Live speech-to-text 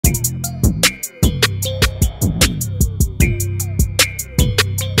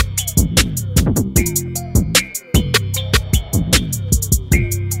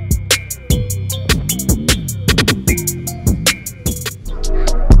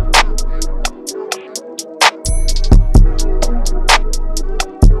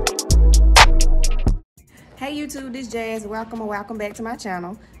YouTube, this Jazz. Welcome or welcome back to my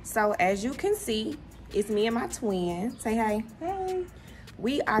channel. So as you can see, it's me and my twin. Say hey. Hey.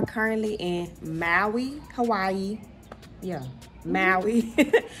 We are currently in Maui, Hawaii. Yeah, Maui.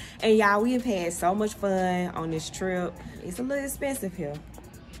 And y'all, we have had so much fun on this trip. It's a little expensive here,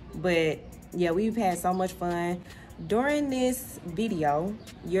 but yeah, we've had so much fun. During this video,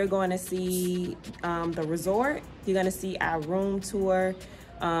 you're going to see the resort. You're going to see our room tour.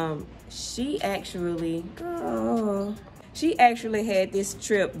 She actually had this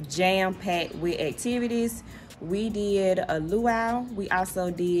trip jam-packed with activities. We did a luau. We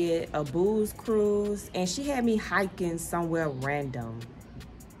also did a booze cruise, and she had me hiking somewhere random.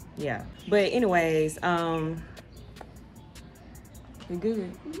 Yeah, but anyways, we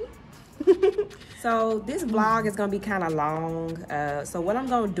good. So this vlog is gonna be kind of long. So what I'm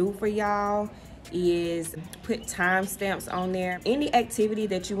gonna do for y'all is put timestamps on there. Any activity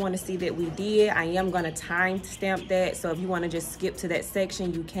that you want to see that we did, I am gonna timestamp that. So if you want to just skip to that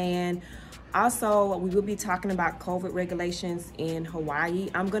section, you can. Also, we will be talking about COVID regulations in Hawaii.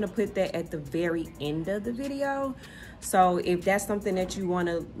 I'm gonna put that at the very end of the video. So if that's something that you want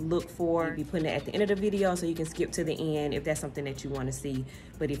to look for, I'll be putting it at the end of the video so you can skip to the end if that's something that you want to see.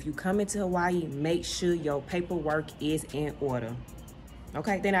 But if you come into Hawaii, make sure your paperwork is in order.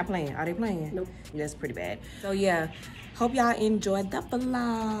 Okay, they're not playing. Are they playing? Nope. That's pretty bad. So yeah, hope y'all enjoyed the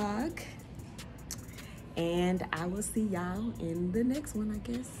vlog. And I will see y'all in the next one, I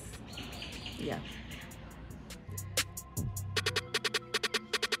guess. Yeah.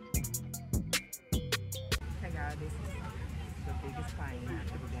 Hey guys, this is the biggest plane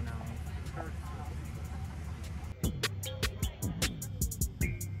I've ever been on.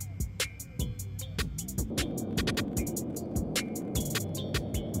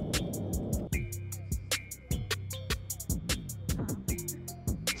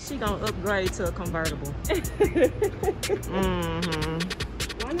 She gonna upgrade to a convertible.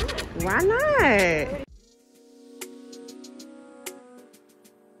 Why not? Why not?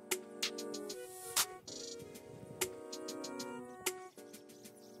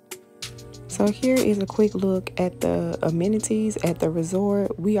 So here is a quick look at the amenities at the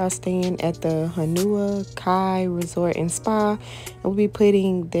resort. We are staying at the Honua Kai Resort and Spa. And we'll be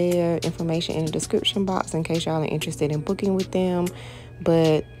putting their information in the description box in case y'all are interested in booking with them.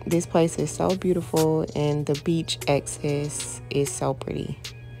 But this place is so beautiful and the beach access is so pretty.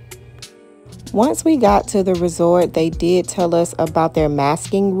 Once we got to the resort, they did tell us about their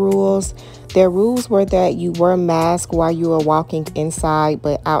masking rules. Their rules were that you were masked while you were walking inside,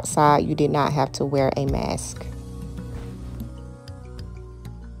 but outside you did not have to wear a mask.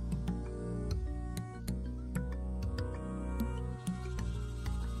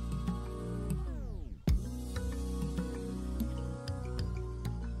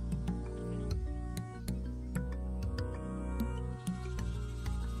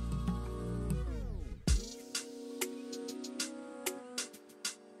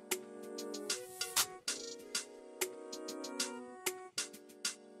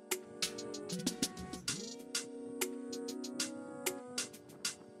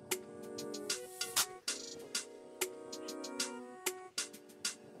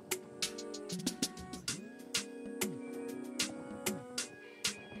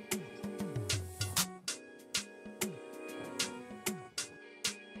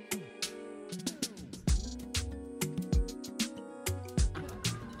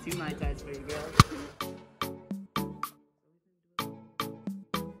 Two Mai Tais for you, girl.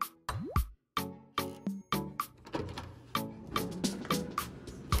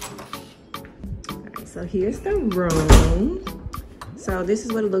 Alright, so here's the room. So this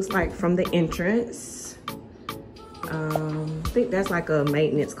is what it looks like from the entrance. I think that's like a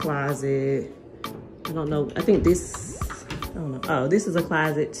maintenance closet. I don't know. I think this, I don't know. Oh, this is a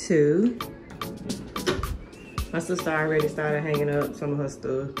closet too. My sister already started hanging up some of her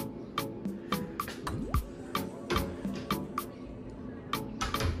stuff.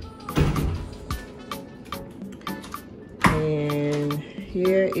 And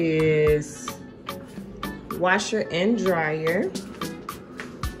here is washer and dryer.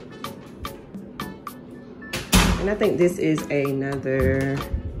 And I think this is another,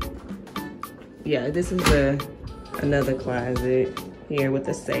 yeah, this is another closet here with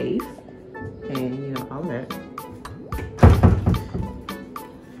a safe and, you know, all that.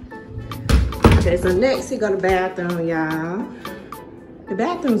 Okay, so next we go to the bathroom, y'all. The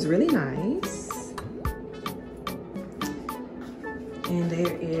bathroom's really nice. And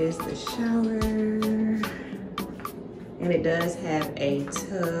there is the shower. And it does have a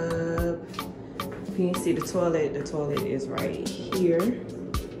tub. If you can see the toilet is right here.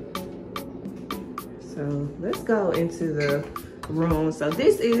 So So let's go into the room. So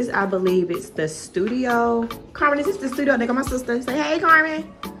this is, I believe it's the studio. Carmen, is this the studio? They got my sister. Say, hey, Carmen.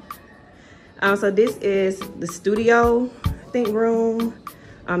 So this is the studio, I think, room.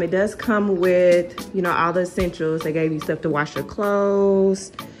 It does come with, you know, all the essentials. They gave you stuff to wash your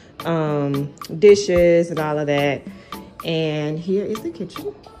clothes, dishes and all of that. And here is the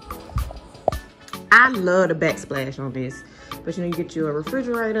kitchen. I love the backsplash on this. But you know, you get you a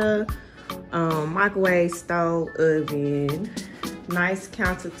refrigerator, microwave, stove, oven, nice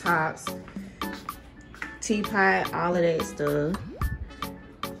countertops, teapot, all of that stuff.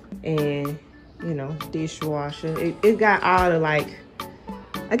 And, you know, dishwasher. It got all the, like,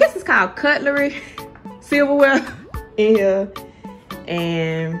 I guess it's called cutlery, silverware in here.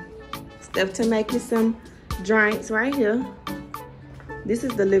 And stuff to make you some drinks right here. This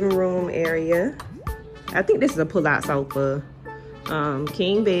is the living room area. I think this is a pull-out sofa.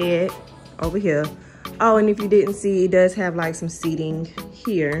 King bed over here. Oh, and if you didn't see, it does have like some seating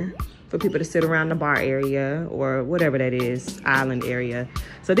here for people to sit around the bar area or whatever that is, island area.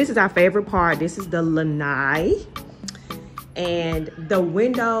 So this is our favorite part. This is the lanai. And the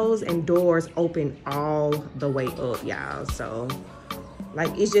windows and doors open all the way up, y'all. So like,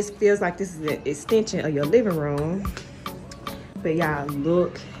 it just feels like this is an extension of your living room. But y'all,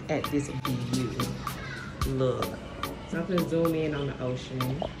 look at this view. Look. So I'm gonna zoom in on the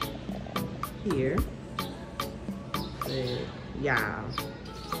ocean here. But y'all,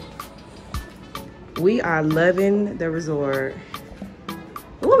 we are loving the resort.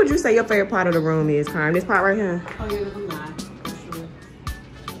 What would you say your favorite part of the room is, Carmen? This part right here? Oh yeah, the lanai. Sure.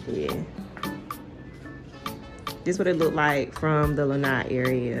 Yeah. This is what it looked like from the lanai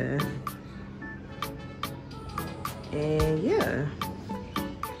area. And yeah.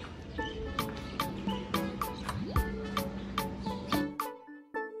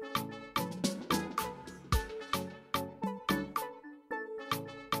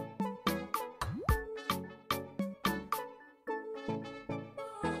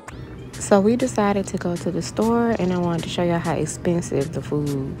 So we decided to go to the store, and I wanted to show you how expensive the food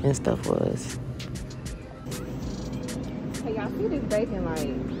and stuff was. Hey, y'all see this bacon? Like,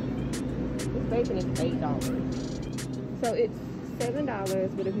 this bacon is $8. So it's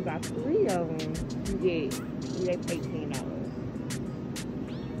 $7, but if you buy 3 of them, you get $18.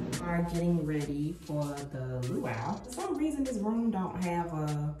 Are getting ready for the luau. For some reason, this room don't have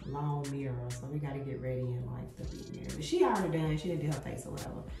a long mirror, so we gotta get ready in like the big mirror. But she already done. She did her face or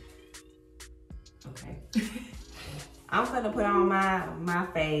whatever. Okay. I'm gonna put on my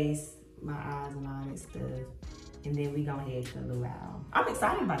face, my eyes and all that stuff. And then we gonna head to the luau. I'm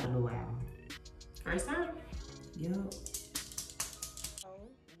excited about the luau. First time? Yup. So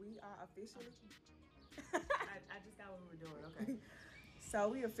we are officially I just got what we were doing, okay. So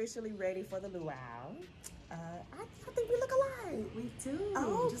we officially ready for the luau. I think we look alike. We do.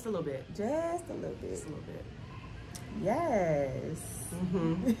 Oh, just a little bit. Just a little bit. Just a little bit. Yes.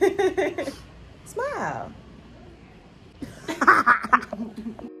 Mm-hmm. Smile.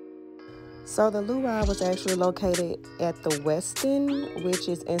 So the luau was actually located at the Westin, which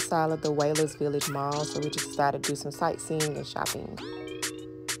is inside of the Whalers Village Mall. So we just decided to do some sightseeing and shopping.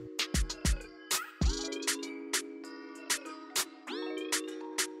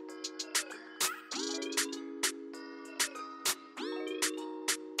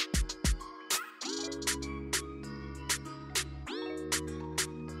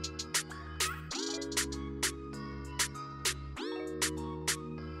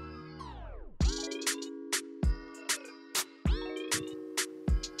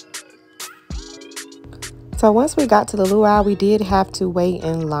 So once we got to the luau, we did have to wait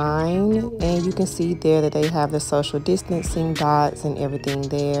in line, and you can see there that they have the social distancing dots and everything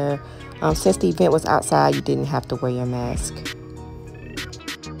there. Since the event was outside, you didn't have to wear your mask.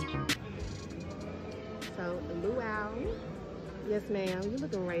 So the luau, yes ma'am, you're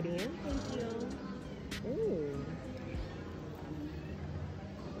looking radiant. Thank you. Ooh.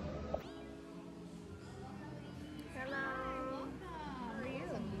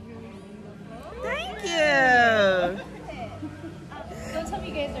 Thank you. Don't tell me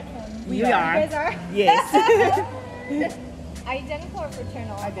you guys are twins. We are. You guys are? Yes. Identical or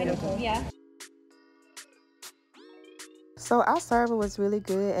fraternal? Identical. Yeah. So our server was really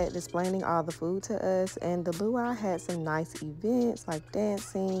good at displaying all the food to us, and the luau had some nice events like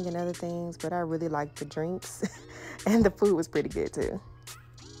dancing and other things, but I really liked the drinks and the food was pretty good too.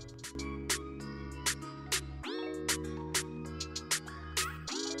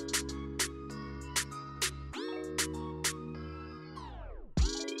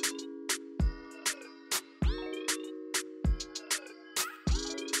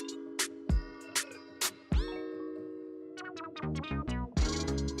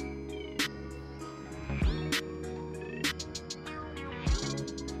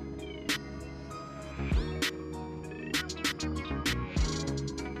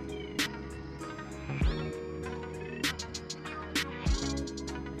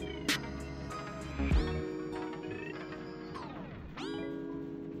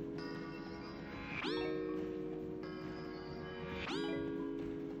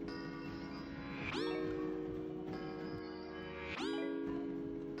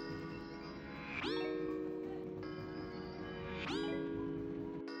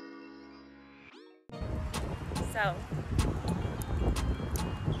 So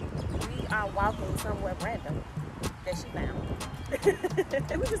we are walking somewhere random that she found.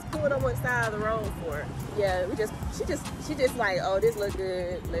 And we just pulled on one side of the road for her. Yeah, she just like, oh, this look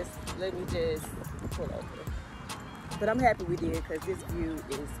good. Let me just pull over. But I'm happy we did because this view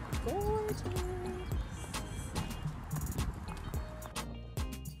is gorgeous.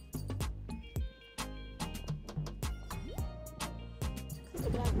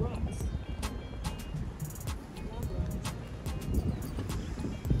 Black rocks.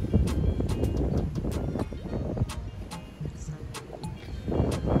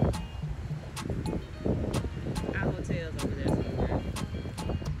 Our hotel's over there somewhere.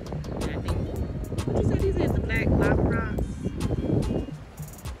 And I think, what you said these is the black lava rocks?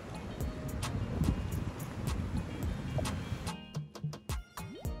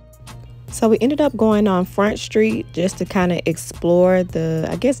 So we ended up going on Front Street just to kind of explore the,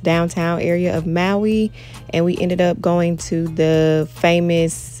 I guess, downtown area of Maui. And we ended up going to the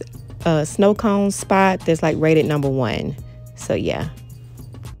famous snow cone spot that's like rated #1. So yeah.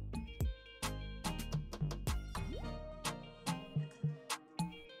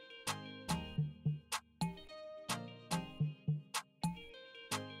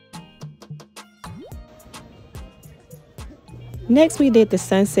 Next, we did the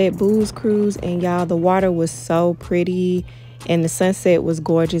Sunset Booze Cruise, and y'all, the water was so pretty and the sunset was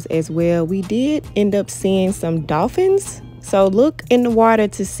gorgeous as well. We did end up seeing some dolphins, so look in the water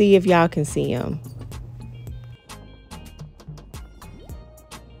to see if y'all can see them.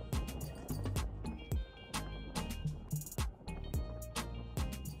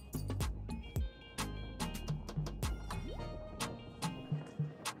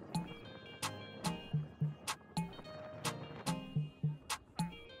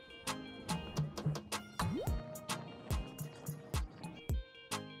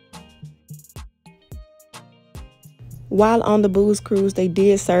 While on the booze cruise, they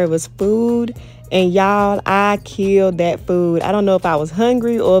did serve us food, and y'all, I killed that food. I don't know if I was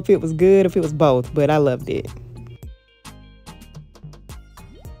hungry or if it was good, if it was both, but I loved it.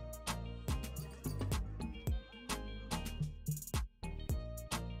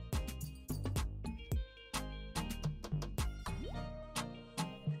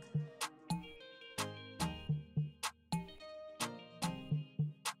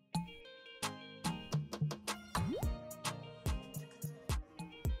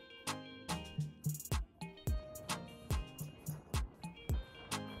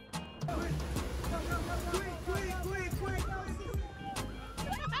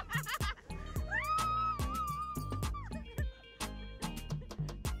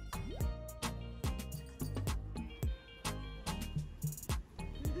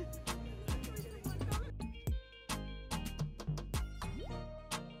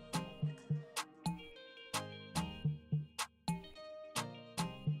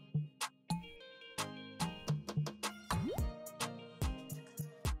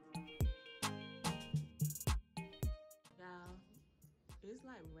 It's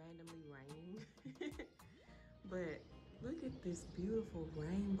like randomly raining, but look at this beautiful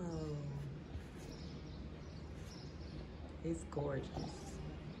rainbow. It's gorgeous.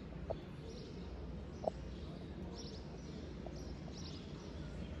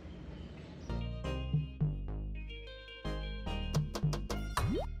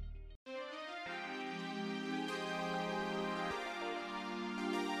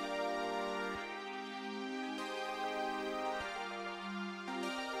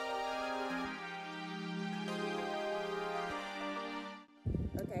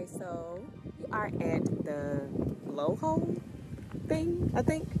 Okay, so we are at the blowhole thing, I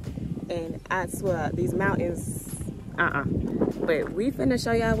think. And I swear, these mountains, But we finna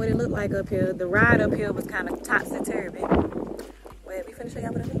show y'all what it looked like up here. The ride up here was kind of topsy-turvy. But we finna show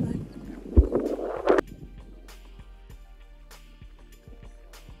y'all what it looked like.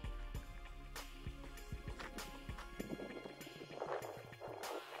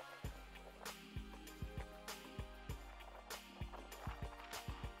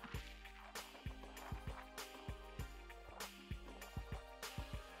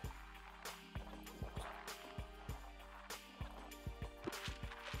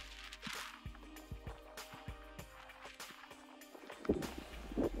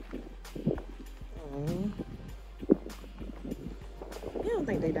 You don't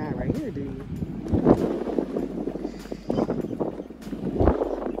think they died right here, do you?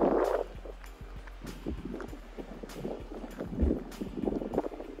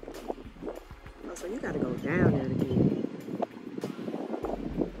 Oh, so you gotta go down there to get it.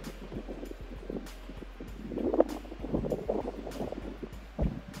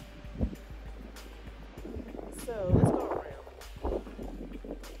 So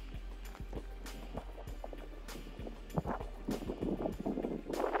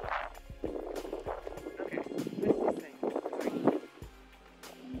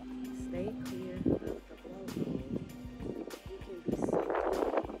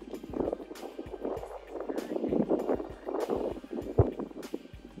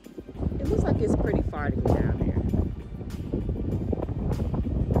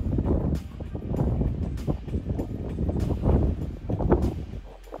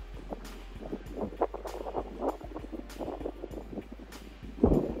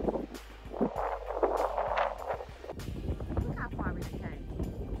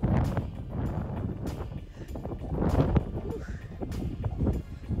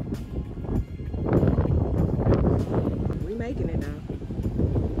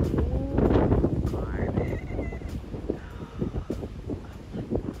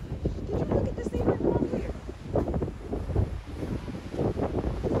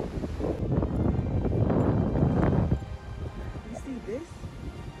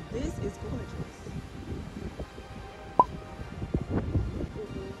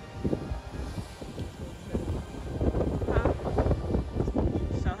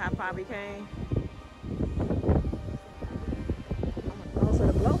already came. Oh, so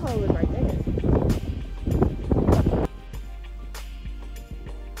the blowhole is right there.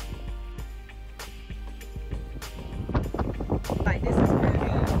 Like this is really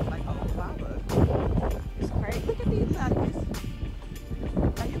like old lava. It's crazy. Look at these lines.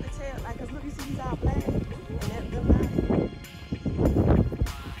 Like you can tell, like, cause look, you see these all black, and that them lines.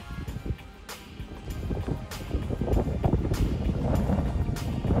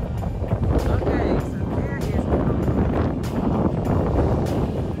 Okay, so there is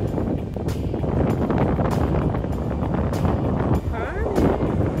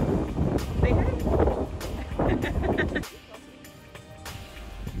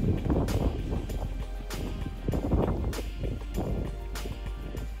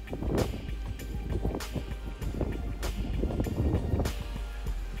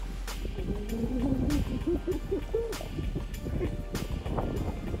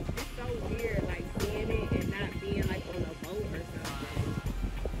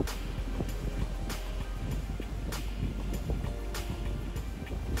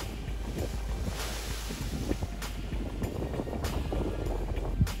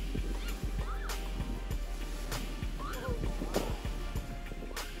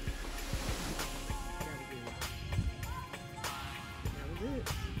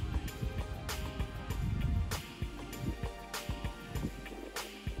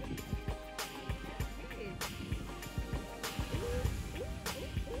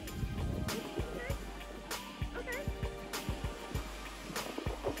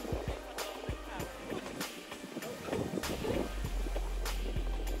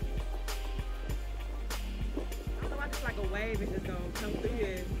wave is just gonna come through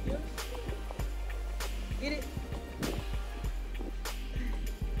here. Get it?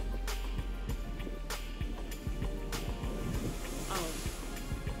 Oh,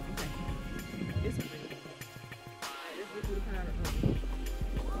 okay. This one. Alright, let's get through the powder.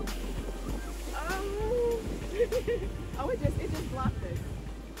 Oh! Oh, it just blocked us.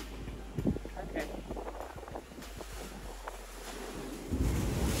 Okay.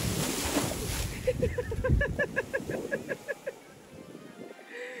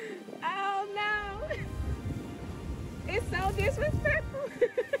 Oh no! It's so disrespectful.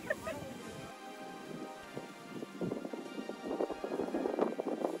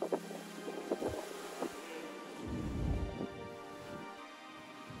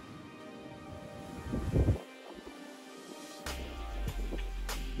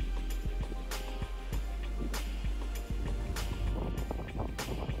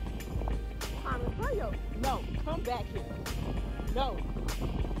 No, come back here. No.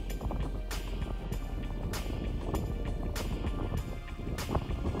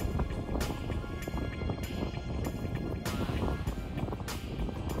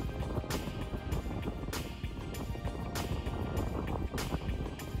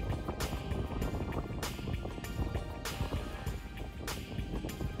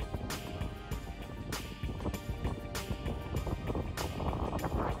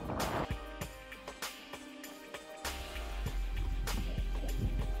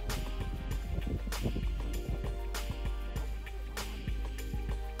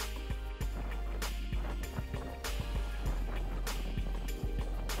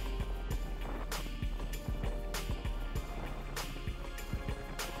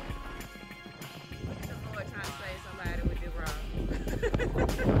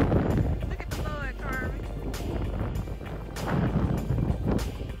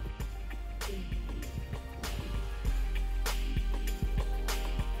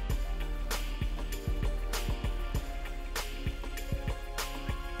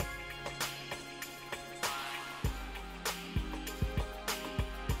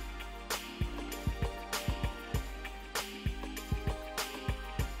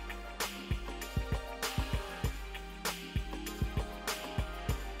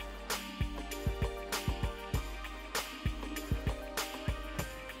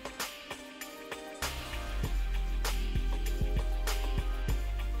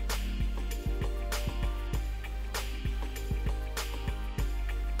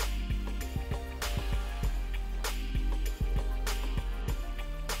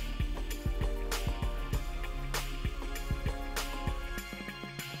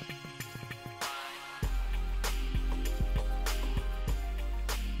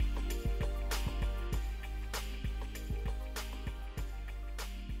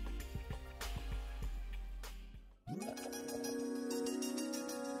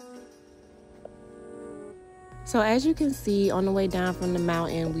 So as you can see, on the way down from the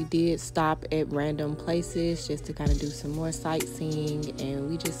mountain, we did stop at random places just to kind of do some more sightseeing, and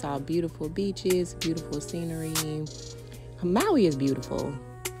we just saw beautiful beaches, beautiful scenery. Maui is beautiful.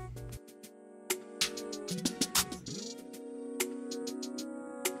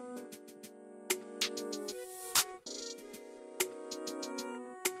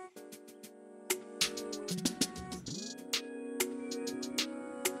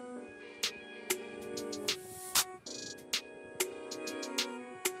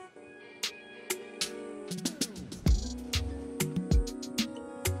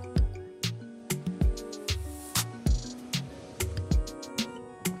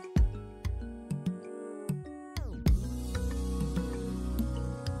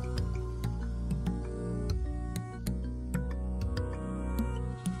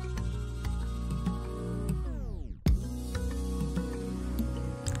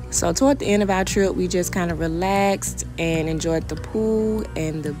 So toward the end of our trip, we just kind of relaxed and enjoyed the pool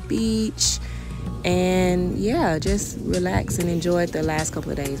and the beach. And yeah, just relaxed and enjoyed the last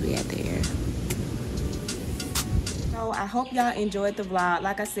couple of days we had there. So I hope y'all enjoyed the vlog.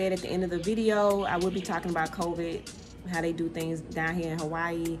 Like I said at the end of the video, I will be talking about COVID, how they do things down here in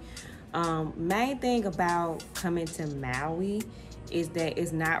Hawaii. Main thing about coming to Maui is that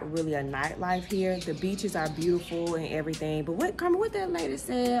it's not really a nightlife here. The beaches are beautiful and everything, but what that lady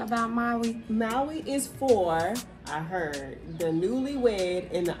said about Maui? Maui is for, I heard, the newlywed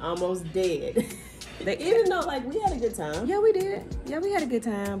and the almost dead. Even though, like, we had a good time. Yeah, we did. Yeah, we had a good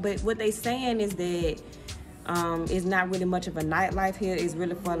time. But what they saying is that it's not really much of a nightlife here. It's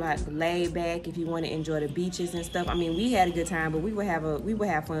really for like laid back if you want to enjoy the beaches and stuff. I mean, we had a good time, but we would have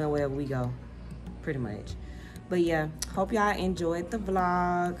fun wherever we go, pretty much. But yeah, hope y'all enjoyed the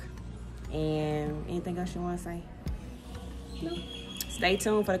vlog. And anything else you want to say? No. Stay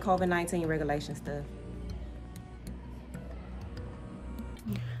tuned for the COVID-19 regulation stuff.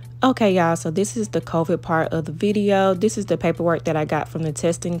 Okay, y'all, so this is the COVID part of the video. This is the paperwork that I got from the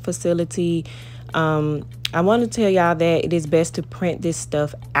testing facility. I want to tell y'all that it is best to print this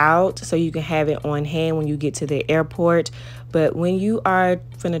stuff out so you can have it on hand when you get to the airport. But when you are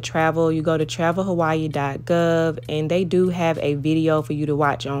finna travel, you go to travelhawaii.gov, and they do have a video for you to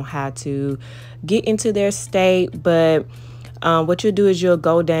watch on how to get into their state. But what you'll do is you'll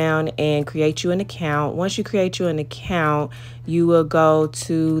go down and create you an account. Once you create you an account, you will go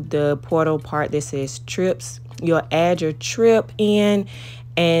to the portal part that says trips. You'll add your trip in.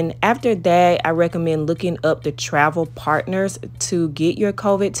 And after that, I recommend looking up the travel partners to get your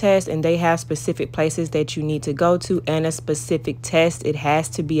COVID test. And they have specific places that you need to go to and a specific test. It has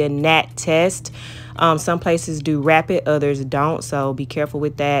to be a NAT test. Some places do rapid, others don't. So be careful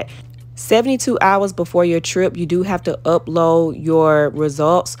with that. 72 hours before your trip, you do have to upload your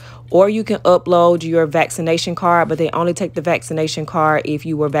results, or you can upload your vaccination card, but they only take the vaccination card if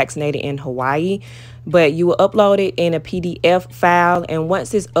you were vaccinated in Hawaii. But you will upload it in a PDF file, and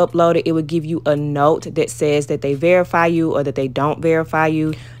once it's uploaded, it will give you a note that says that they verify you or that they don't verify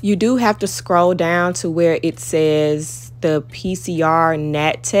you. You do have to scroll down to where it says the PCR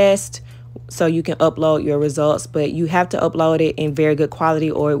NAT test, so you can upload your results, but you have to upload it in very good quality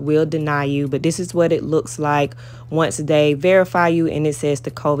or it will deny you. But this is what it looks like once they verify you and it says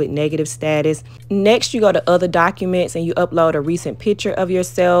the COVID negative status. Next, you go to other documents and you upload a recent picture of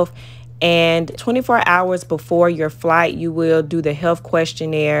yourself. And 24 hours before your flight, you will do the health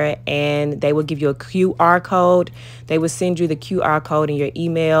questionnaire and they will give you a QR code. They will send you the QR code in your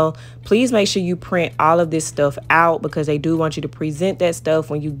email. Please make sure you print all of this stuff out because they do want you to present that stuff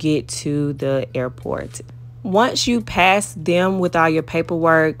when you get to the airport. Once you pass them with all your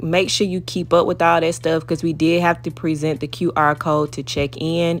paperwork, make sure you keep up with all that stuff because we did have to present the QR code to check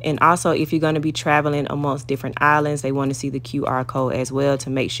in. And also, if you're going to be traveling amongst different islands, they want to see the QR code as well to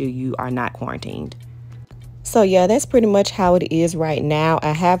make sure you are not quarantined. So yeah, that's pretty much how it is right now.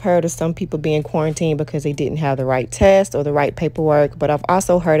 I have heard of some people being quarantined because they didn't have the right test or the right paperwork, but I've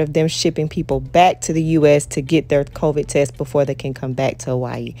also heard of them shipping people back to the US to get their COVID test before they can come back to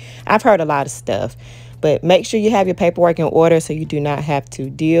Hawaii. I've heard a lot of stuff. But make sure you have your paperwork in order so you do not have to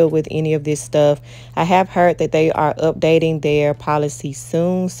deal with any of this stuff. I have heard that they are updating their policy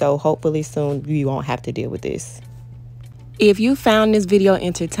soon, so hopefully soon you won't have to deal with this. If you found this video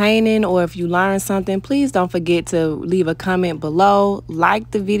entertaining or if you learned something, please don't forget to leave a comment below,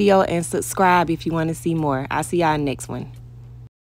 like the video, and subscribe if you want to see more. I'll see y'all next one.